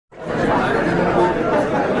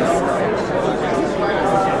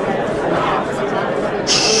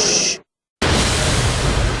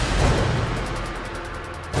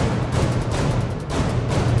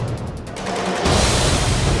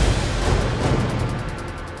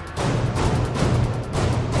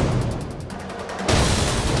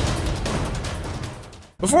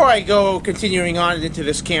Before I go continuing on into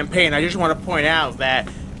this campaign, I just want to point out that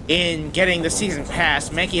in getting the season pass,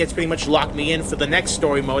 Mankey has pretty much locked me in for the next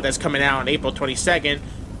story mode that's coming out on April 22nd,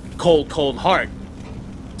 Cold, Cold Heart.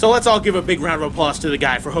 So let's all give a big round of applause to the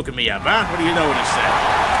guy for hooking me up, huh? What do you know what he said?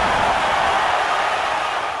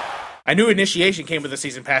 I knew Initiation came with the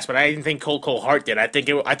season pass, but I didn't think Cold, Cold Heart did. I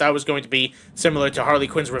thought it was going to be similar to Harley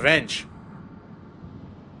Quinn's Revenge.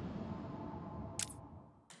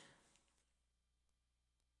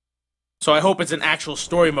 So I hope it's an actual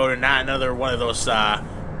story mode and not another one of those,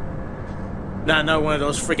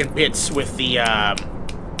 freaking bits with the,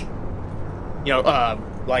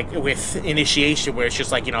 like with Initiation, where it's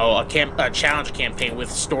just like, a challenge campaign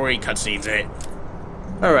with story cutscenes in it.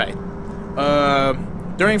 Alright.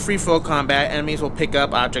 During free-flow combat, enemies will pick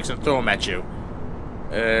up objects and throw them at you.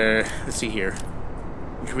 Let's see here.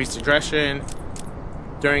 Increased aggression.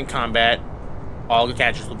 During combat, all the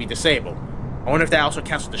gadgets will be disabled. I wonder if that also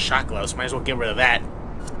counts with the shot gloves. Might as well get rid of that.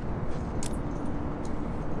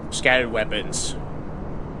 Scattered weapons.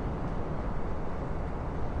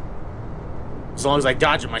 As long as I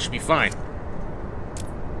dodge them, I should be fine.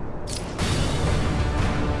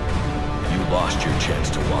 You lost your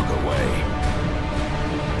chance to walk away.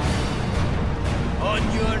 On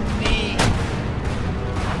your knees.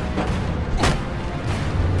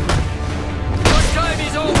 Your time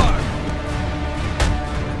is over.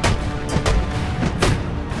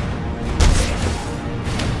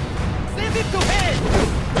 Send it to head.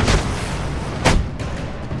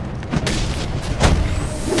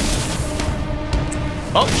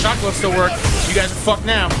 Oh, shot gloves still work. You guys are fucked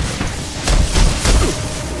now.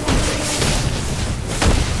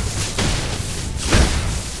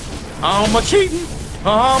 I'm a cheating.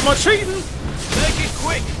 I'm a cheating. Make it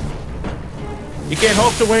quick. You can't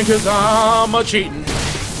hope to win because I'm a cheating.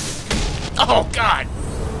 Oh, God.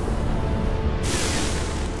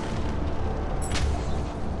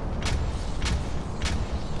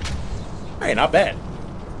 Hey, not bad.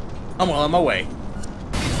 I'm well on my way.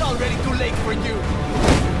 It's already too late for you.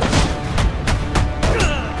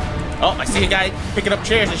 Oh, I see a guy picking up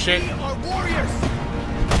chairs and shit. We are warriors.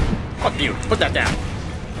 Fuck you. Put that down.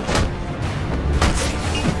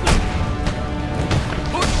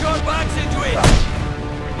 Put your backs into it.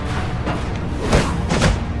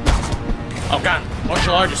 Oh, God.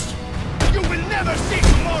 Martial artist. You will never see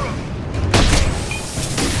tomorrow.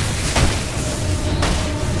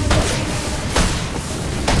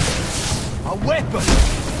 A weapon.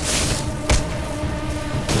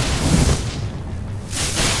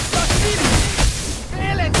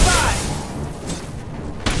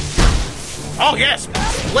 Oh, yes!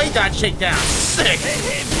 Blade dodge shakedown. Sick!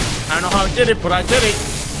 I don't know how I did it, but I did it.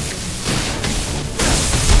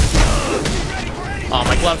 Oh,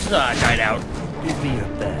 my gloves died out. Give me your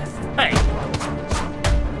best. Hey!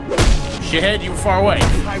 Shithead, you were far away.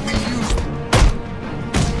 I will use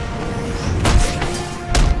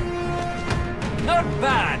it. Not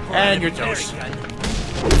bad. And you're toast.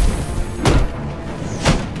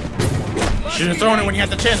 Should have thrown it when you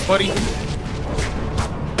had the chance, buddy.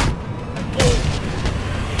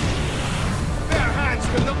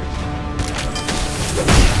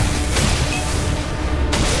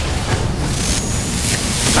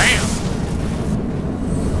 Bam!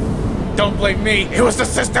 Don't blame me. It was the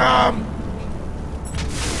system.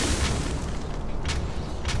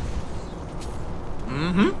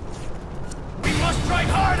 We must try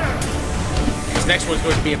harder. This next one's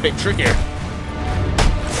going to be a bit trickier.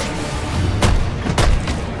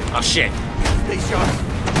 Oh shit! Stay sharp.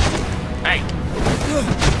 Hey!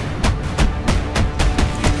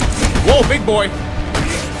 Whoa, big boy!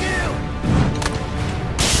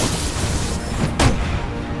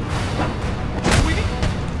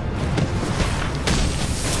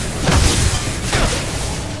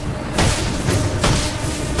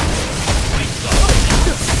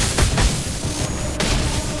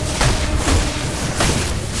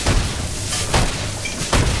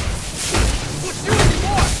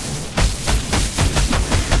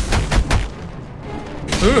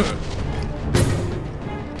 Still.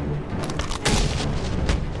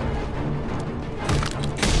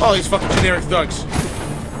 All these fucking generic thugs.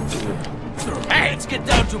 Hey! Let's get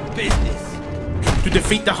down to business. To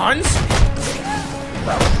defeat the Huns?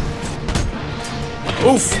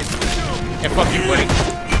 Oof! And fuck you, buddy.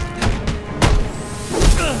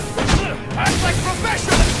 Act like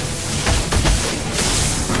professionals.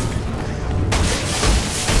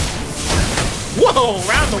 Whoa!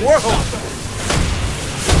 Around the world!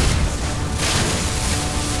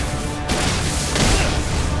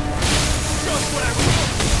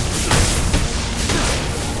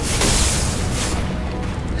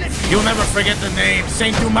 You'll never never forget the name,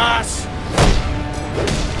 Saint Dumas.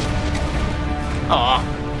 Aw.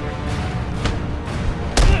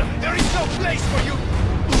 There is no place for you.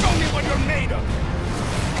 Show me what you're made of.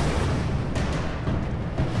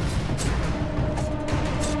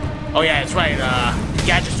 Oh yeah, that's right.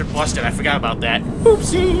 Gadgets are busted. I forgot about that.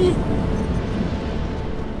 Oopsie.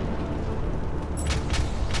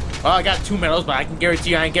 Well, I got 2 medals, but I can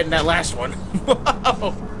guarantee I ain't getting that last one.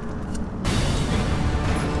 Whoa.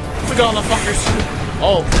 Look at all the fuckers.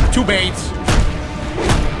 Oh, 2 Banes.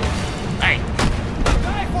 Hey.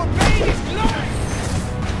 Die for Bane is glory.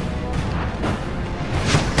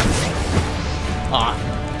 Aw.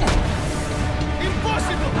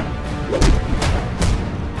 Impossible.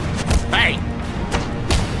 Hey.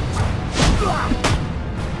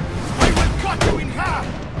 I will cut you in half.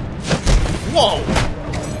 Whoa.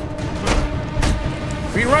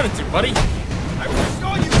 Where you running to, buddy? I will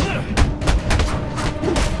show you.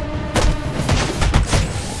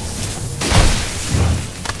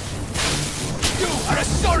 You are a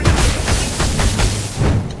sorry.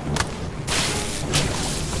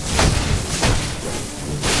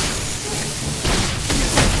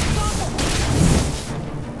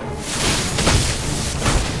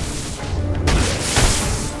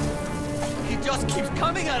 He just keeps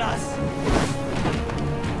coming at us.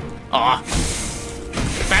 Aw.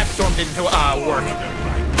 Bat Storm didn't work.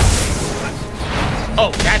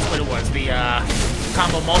 Oh, that's what it was. The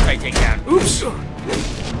combo multi takedown. Oops.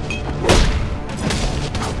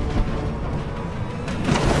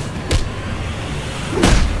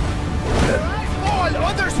 All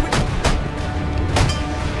others will.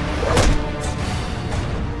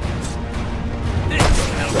 This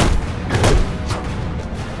will help.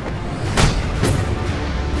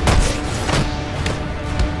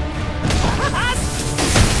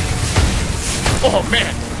 Oh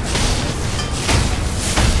man.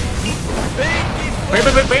 Bam,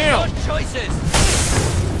 bam, bam, bam. Choices.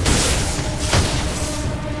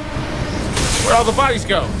 Where'd all the bodies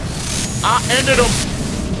go? I ended them.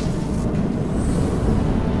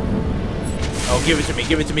 Oh, give it to me,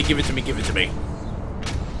 give it to me, give it to me, give it to me.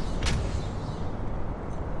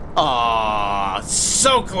 Aw,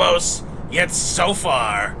 so close, yet so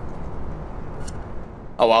far.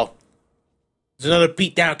 Oh well. There's another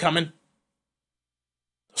beatdown coming.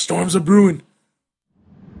 The storms are brewing.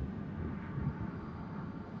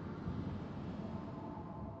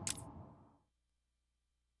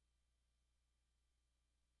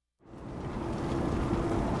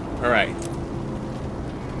 Alright.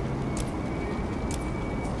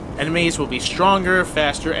 Enemies will be stronger,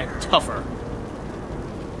 faster, and tougher.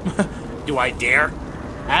 Do I dare?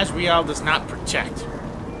 Azrael does not protect.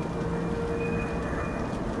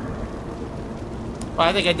 Well,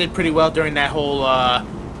 I think I did pretty well during that whole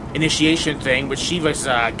initiation thing with Shiva's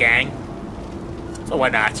gang. So why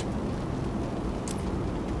not?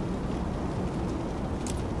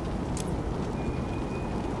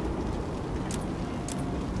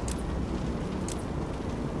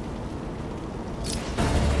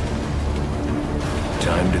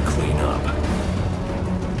 Time to clean up.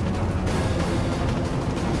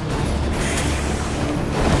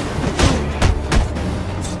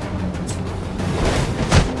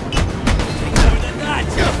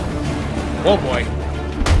 Oh boy.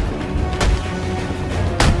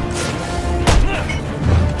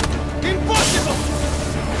 Impossible!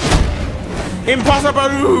 Impossible!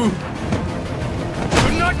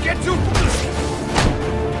 Do not get too.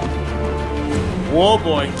 Whoa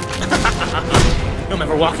boy. He'll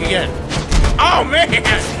never walk again. Oh man!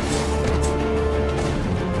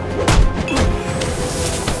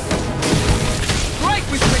 Strike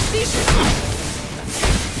with precision.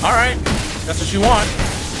 Alright. That's what you want.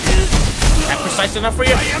 That precise enough for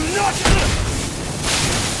you? I am not.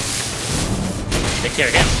 Take care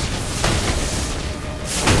of him.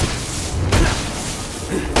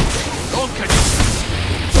 Don't catch.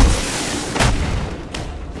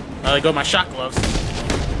 There go my shot gloves.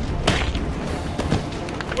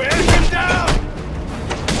 Wear him down.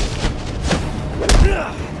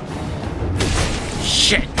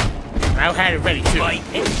 Shit. I had it ready too.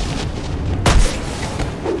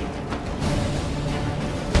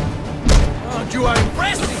 Oh, you are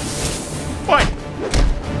impressive. What?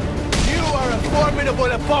 You are a formidable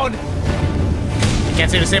opponent. I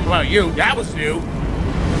can't say the same about you. That was new.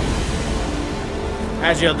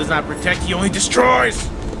 Azrael does not protect, he only destroys.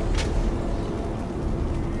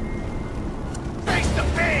 Face the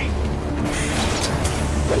pain.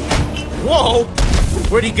 Whoa!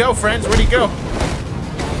 Where'd he go, friends? Where'd he go?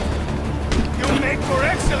 You make for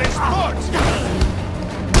excellent sport.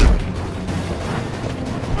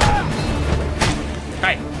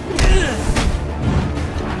 Hey.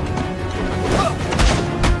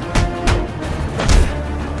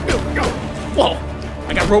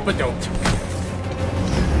 rope-a-doped.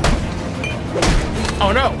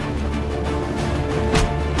 Oh no!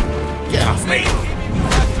 Get off me!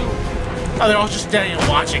 Oh, they're all just standing and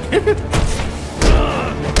watching. Bane is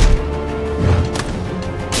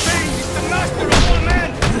the master of all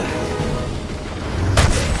men!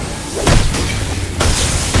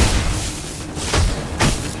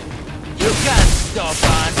 You can't stop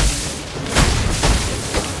us!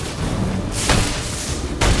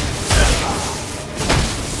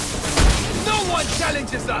 No one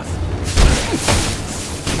challenges us!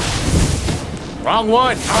 Wrong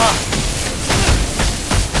one! Ah!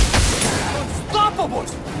 Unstoppable!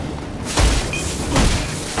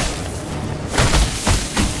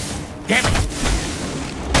 Damn it!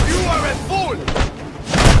 You are a fool!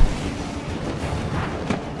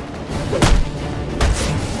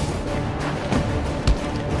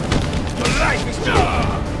 Your life is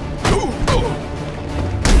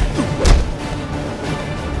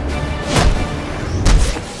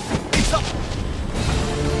It's up!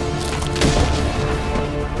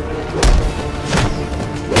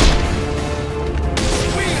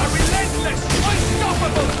 We are relentless!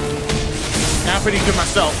 Unstoppable! Not pretty good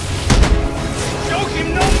myself. Show him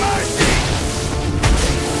no mercy!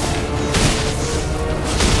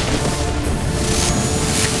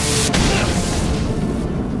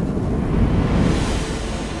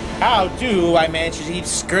 How do I manage to keep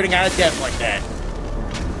skirting out of death like that?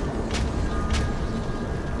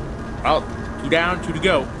 Well, 2 down, 2 to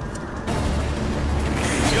go.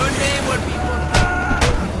 Your name would be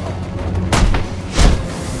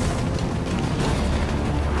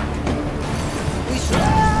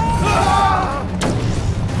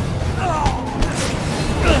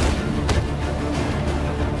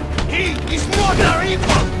He is not our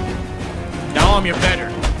equal! Now I'm your better.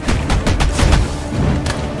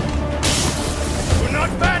 Do not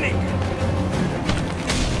panic!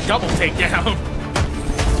 Double takedown.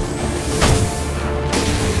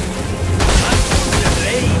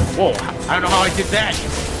 Whoa, I don't know how I did that,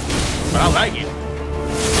 but I like it.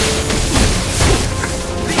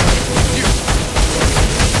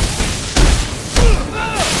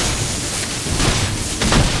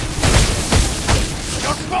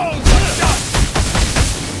 Your bones are dust!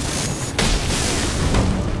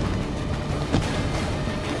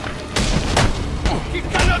 He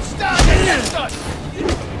cannot stand against us!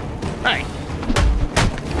 Hey,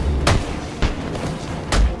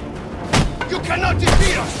 You cannot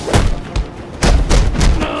defeat us!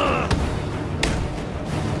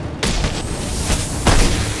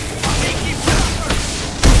 Make him suffer!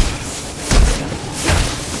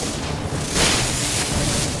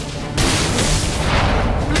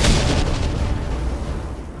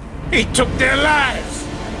 he took their lives.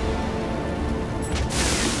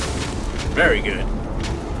 Very good.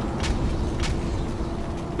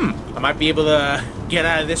 I might be able to get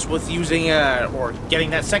out of this with using, or getting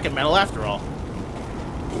that second medal after all.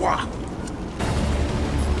 Wah.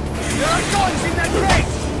 There are guns in that crate!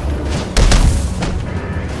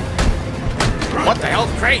 What the hell,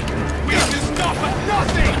 crate? We can stop at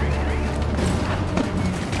nothing!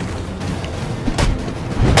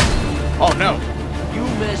 Oh no. You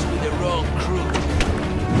mess with the wrong crew.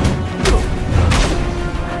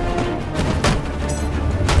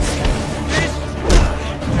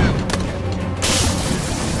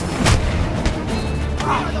 We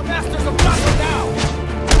are the masters of battle now!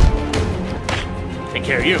 Take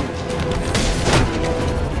care of you.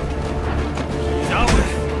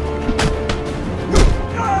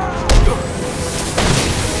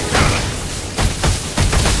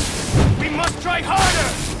 We must try harder!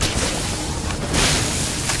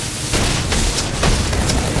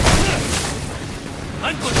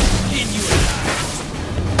 I'm gonna skin you alive.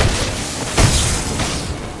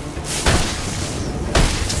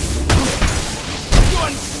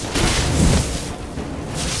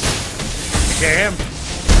 Damn.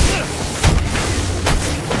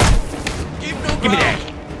 Give no Give me that.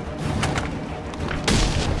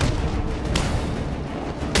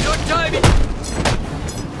 Your timing.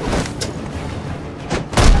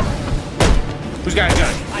 Who's got a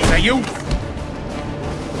gun? Is that you?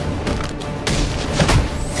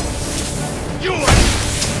 You are...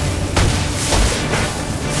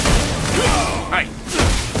 Hey.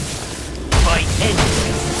 My enemy.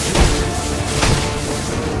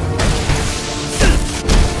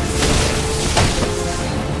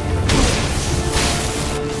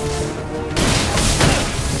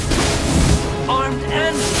 Armed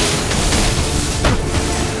and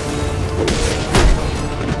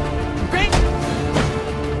Great!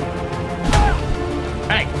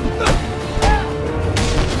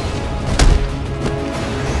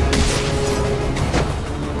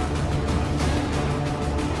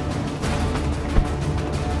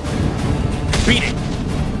 Beat it.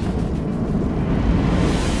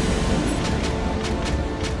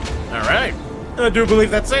 Alright. I do believe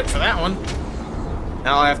that's it for that one.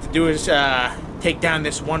 Now all I have to do is take down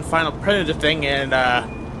this one final Predator thing, and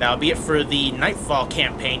that'll be it for the Nightfall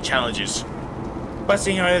campaign challenges. But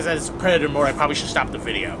seeing as Predator mode, I probably should stop the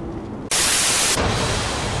video.